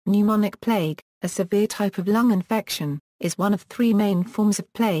Pneumonic plague, a severe type of lung infection, is one of three main forms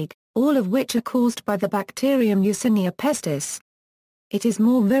of plague, all of which are caused by the bacterium Yersinia pestis. It is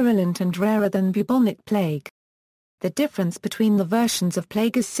more virulent and rarer than bubonic plague. The difference between the versions of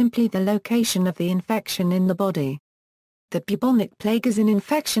plague is simply the location of the infection in the body. The bubonic plague is an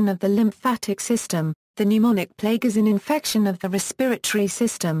infection of the lymphatic system, the pneumonic plague is an infection of the respiratory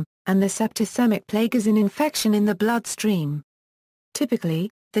system, and the septicemic plague is an infection in the bloodstream. Typically,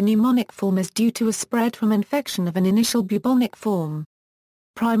 the pneumonic form is due to a spread from infection of an initial bubonic form.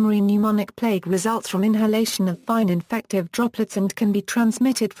 Primary pneumonic plague results from inhalation of fine infective droplets and can be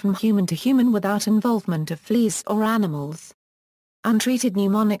transmitted from human to human without involvement of fleas or animals. Untreated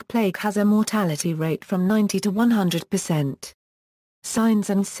pneumonic plague has a mortality rate from 90 to 100%. Signs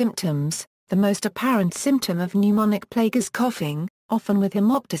and symptoms: the most apparent symptom of pneumonic plague is coughing, often with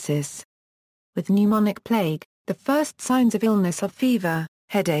hemoptysis. With pneumonic plague, the first signs of illness are fever,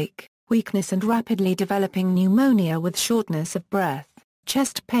 headache, weakness and rapidly developing pneumonia with shortness of breath,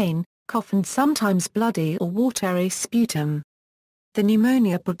 chest pain, cough and sometimes bloody or watery sputum. The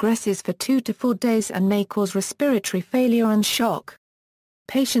pneumonia progresses for 2 to 4 days and may cause respiratory failure and shock.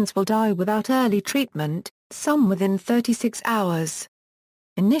 Patients will die without early treatment, some within 36 hours.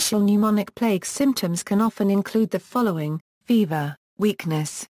 Initial pneumonic plague symptoms can often include the following: fever,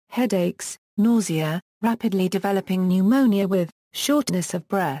 weakness, headaches, nausea, rapidly developing pneumonia with shortness of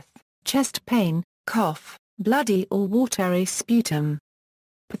breath, chest pain, cough, bloody or watery sputum.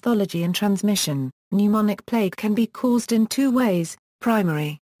 Pathology and transmission: pneumonic plague can be caused in two ways: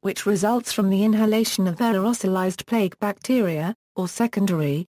 primary, which results from the inhalation of aerosolized plague bacteria, or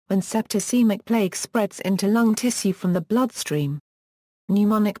secondary, when septicemic plague spreads into lung tissue from the bloodstream.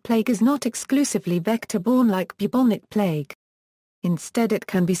 Pneumonic plague is not exclusively vector-borne like bubonic plague. Instead, it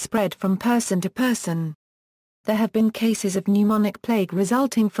can be spread from person to person. There have been cases of pneumonic plague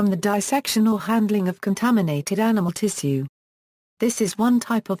resulting from the dissection or handling of contaminated animal tissue. This is one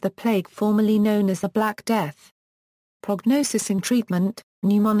type of the plague formerly known as the Black Death. Prognosis and treatment: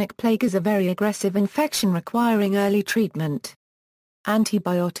 pneumonic plague is a very aggressive infection requiring early treatment.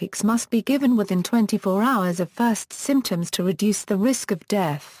 Antibiotics must be given within 24 hours of first symptoms to reduce the risk of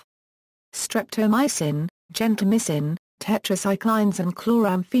death. Streptomycin, gentamicin, tetracyclines and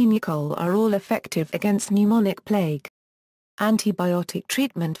chloramphenicol are all effective against pneumonic plague. Antibiotic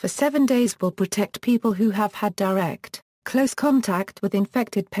treatment for 7 days will protect people who have had direct, close contact with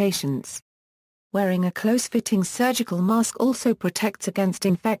infected patients. Wearing a close-fitting surgical mask also protects against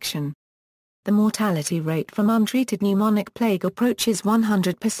infection. The mortality rate from untreated pneumonic plague approaches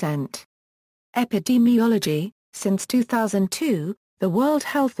 100%. Epidemiology: since 2002, the World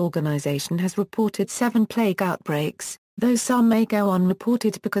Health Organization has reported 7 plague outbreaks, though some may go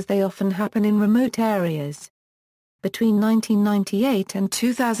unreported because they often happen in remote areas. Between 1998 and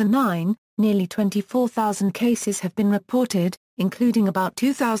 2009, nearly 24,000 cases have been reported, including about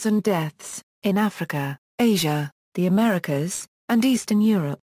 2,000 deaths, in Africa, Asia, the Americas, and Eastern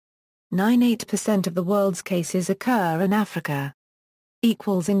Europe. 98% of the world's cases occur in Africa.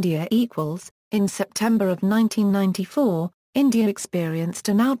 India In September of 1994, India experienced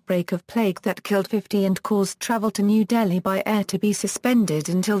an outbreak of plague that killed 50 and caused travel to New Delhi by air to be suspended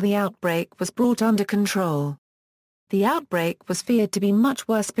until the outbreak was brought under control. The outbreak was feared to be much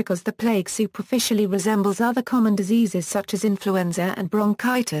worse because the plague superficially resembles other common diseases such as influenza and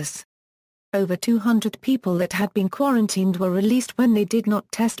bronchitis. Over 200 people that had been quarantined were released when they did not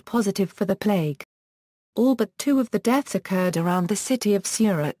test positive for the plague. All but 2 of the deaths occurred around the city of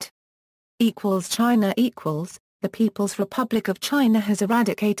Surat. China The People's Republic of China has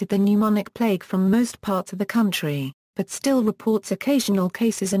eradicated the pneumonic plague from most parts of the country, but still reports occasional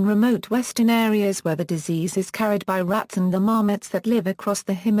cases in remote western areas where the disease is carried by rats and the marmots that live across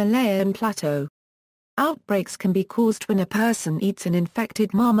the Himalayan plateau. Outbreaks can be caused when a person eats an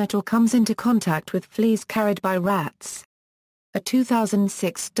infected marmot or comes into contact with fleas carried by rats. A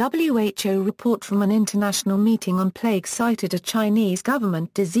 2006 WHO report from an international meeting on plague cited a Chinese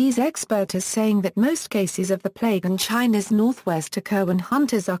government disease expert as saying that most cases of the plague in China's northwest occur when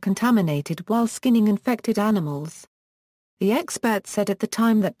hunters are contaminated while skinning infected animals. The expert said at the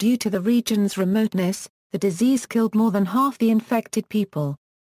time that due to the region's remoteness, the disease killed more than half the infected people.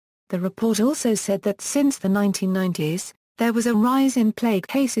 The report also said that since the 1990s, there was a rise in plague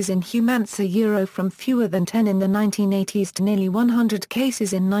cases in Humansa from fewer than 10 in the 1980s to nearly 100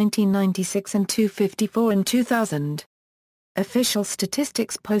 cases in 1996 and 254 in 2000. Official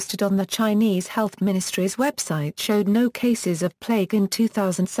statistics posted on the Chinese Health Ministry's website showed no cases of plague in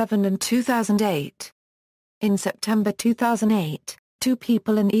 2007 and 2008. In September 2008, 2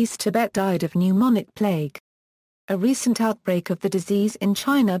 people in East Tibet died of pneumonic plague. A recent outbreak of the disease in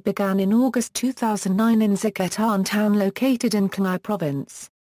China began in August 2009 in Zugetan town located in Qinghai province.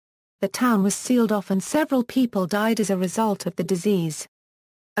 The town was sealed off and several people died as a result of the disease.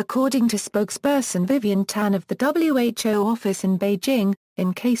 According to spokesperson Vivian Tan of the WHO office in Beijing,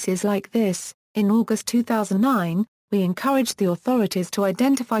 in cases like this, in August 2009, we encouraged the authorities to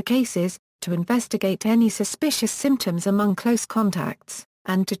identify cases, to investigate any suspicious symptoms among close contacts,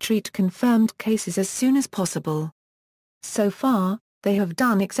 and to treat confirmed cases as soon as possible. So far, they have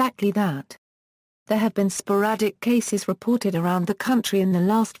done exactly that. There have been sporadic cases reported around the country in the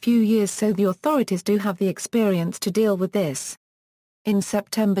last few years, so the authorities do have the experience to deal with this. In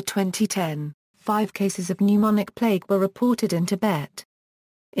September 2010, 5 cases of pneumonic plague were reported in Tibet.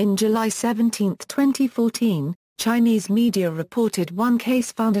 In July 17, 2014, Chinese media reported 1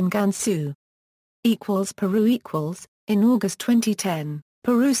 case found in Gansu. Peru. In August 2010,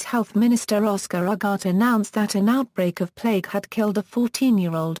 Peru's Health Minister Oscar Ugarte announced that an outbreak of plague had killed a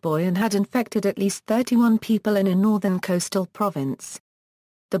 14-year-old boy and had infected at least 31 people in a northern coastal province.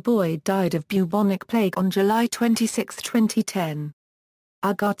 The boy died of bubonic plague on July 26, 2010.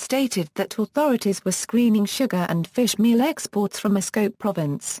 Ugarte stated that authorities were screening sugar and fish meal exports from Escote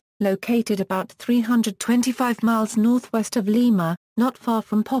province, located about 325 miles northwest of Lima, not far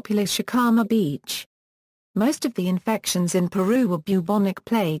from popular Chicama Beach. Most of the infections in Peru were bubonic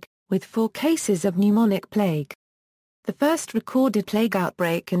plague, with 4 cases of pneumonic plague. The first recorded plague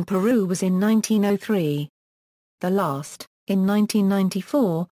outbreak in Peru was in 1903. The last, in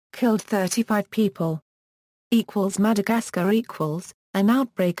 1994, killed 35 people. Madagascar. An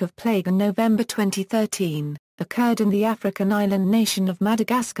outbreak of plague in November 2013, occurred in the African island nation of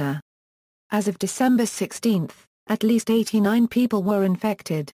Madagascar. As of December 16, at least 89 people were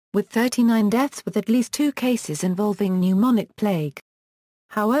infected, with 39 deaths with at least 2 cases involving pneumonic plague.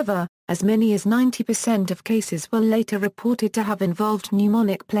 However, as many as 90% of cases were later reported to have involved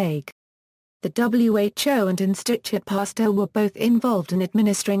pneumonic plague. The WHO and Institut Pasteur were both involved in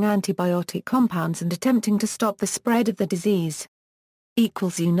administering antibiotic compounds and attempting to stop the spread of the disease.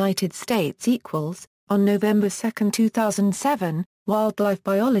 United States. On November 2, 2007, wildlife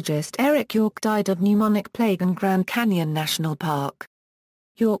biologist Eric York died of pneumonic plague in Grand Canyon National Park.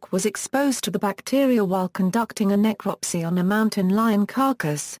 York was exposed to the bacteria while conducting a necropsy on a mountain lion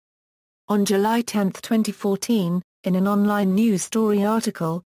carcass. On July 10, 2014, in an online news story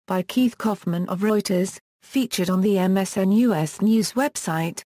article, by Keith Kaufman of Reuters, featured on the MSN US News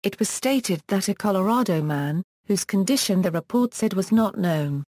website, it was stated that a Colorado man, whose condition the report said was not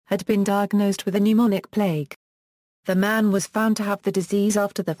known, had been diagnosed with a pneumonic plague. The man was found to have the disease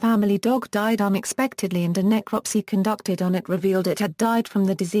after the family dog died unexpectedly and a necropsy conducted on it revealed it had died from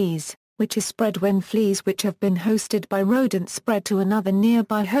the disease, which is spread when fleas which have been hosted by rodents spread to another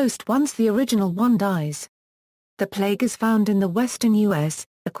nearby host once the original one dies. The plague is found in the western U.S.,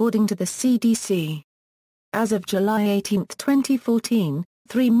 according to the CDC. As of July 18, 2014,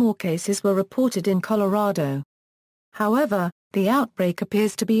 3 more cases were reported in Colorado. However, the outbreak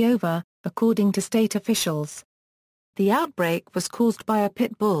appears to be over, according to state officials. The outbreak was caused by a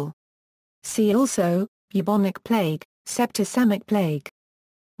pit bull. See also, bubonic plague, septicemic plague.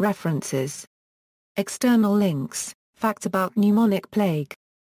 References. External links, facts about pneumonic plague.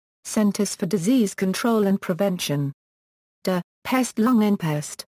 Centers for Disease Control and Prevention. De, Pest Lungenpest.